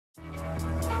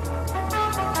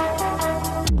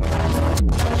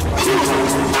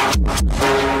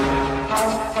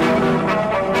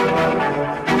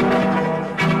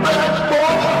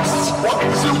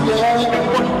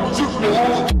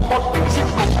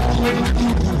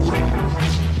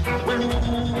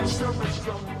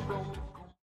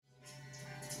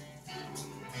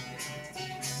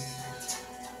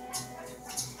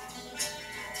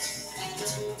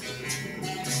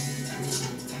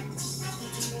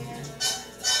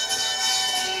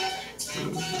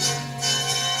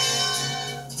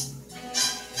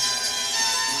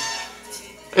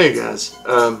Hey guys,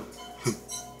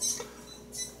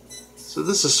 so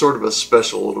this is sort of a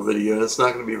special little video. It's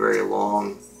not going to be very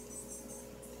long.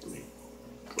 Let me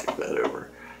click that over.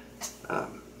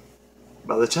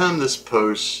 By the time this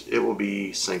posts, it will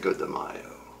be Cinco de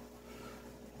Mayo,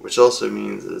 which also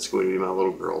means that it's going to be my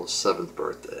little girl's 7th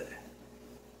birthday.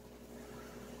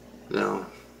 Now,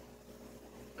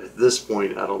 at this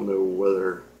point, I don't know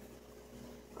whether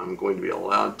I'm going to be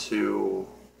allowed to,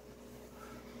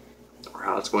 or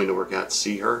how it's going to work out to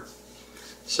see her.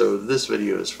 So this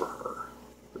video is for her.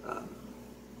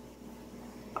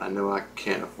 I know I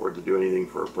can't afford to do anything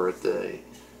for her birthday,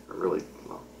 or really,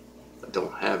 well, I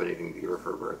don't have anything to give her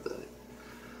for her birthday.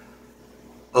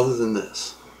 Other than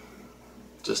this,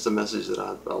 just a message that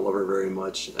I love her very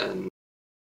much, and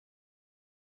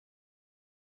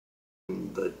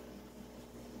that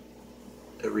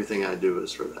everything I do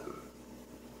is for them.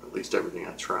 At least everything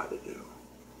I try to do.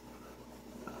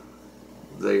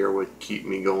 They are what keep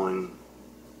me going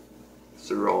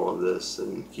through all of this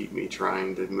and keep me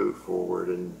trying to move forward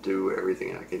and do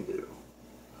everything I can do.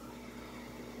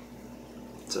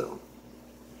 So,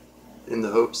 in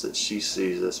the hopes that she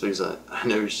sees this, because I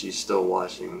know she's still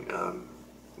watching.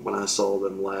 When I saw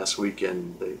them last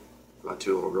weekend, my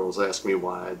 2 little girls asked me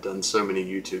why I'd done so many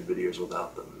YouTube videos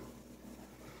without them.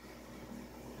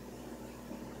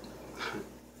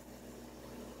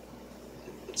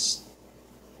 It's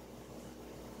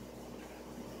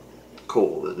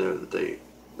cool to know that they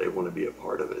want to be a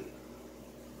part of it,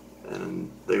 and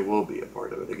they will be a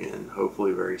part of it again,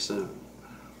 hopefully very soon.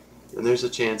 And there's a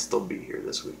chance they'll be here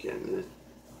this weekend,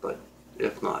 but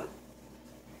if not,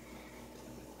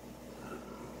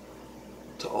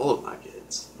 to all of my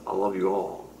kids, I love you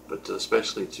all, but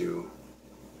especially to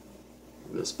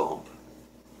Miss Bump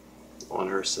on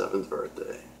her 7th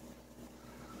birthday.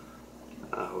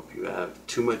 I hope you have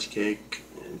too much cake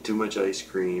and too much ice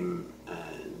cream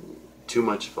and too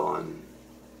much fun,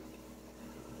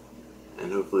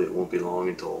 and hopefully it won't be long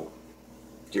until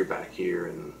you're back here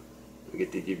and we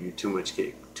get to give you too much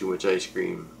cake, too much ice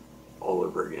cream all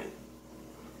over again.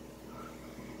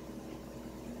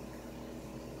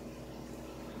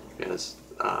 Yes,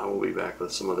 I will be back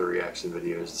with some other reaction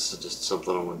videos. This is just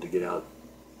something I wanted to get out,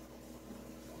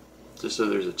 just so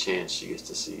there's a chance she gets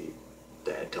to see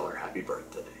Dad tell her happy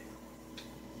birthday.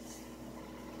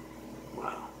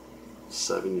 Wow,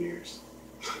 7 years.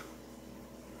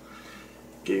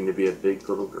 Getting to be a big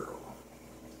little girl.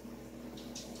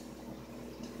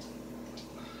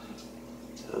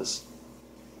 Yes.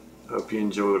 Hope you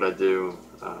enjoy what I do.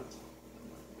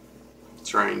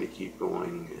 Trying to keep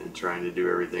going and trying to do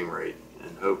everything right,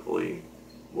 and hopefully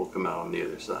we'll come out on the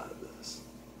other side of this.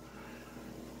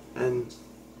 And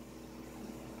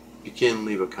if you can,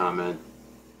 leave a comment.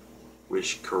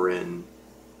 Wish Corinne,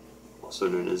 also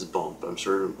known as Bump, I'm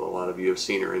sure a lot of you have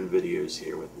seen her in videos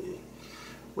here with me,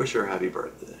 wish her a happy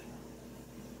birthday.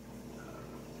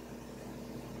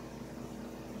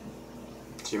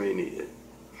 She may need it.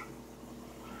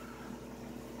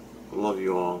 I love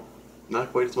you all.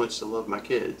 Not quite as much as I love my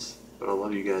kids, but I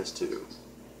love you guys too.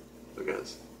 So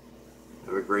guys,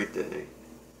 have a great day,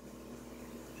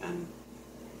 and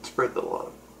spread the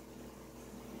love.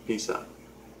 Peace out.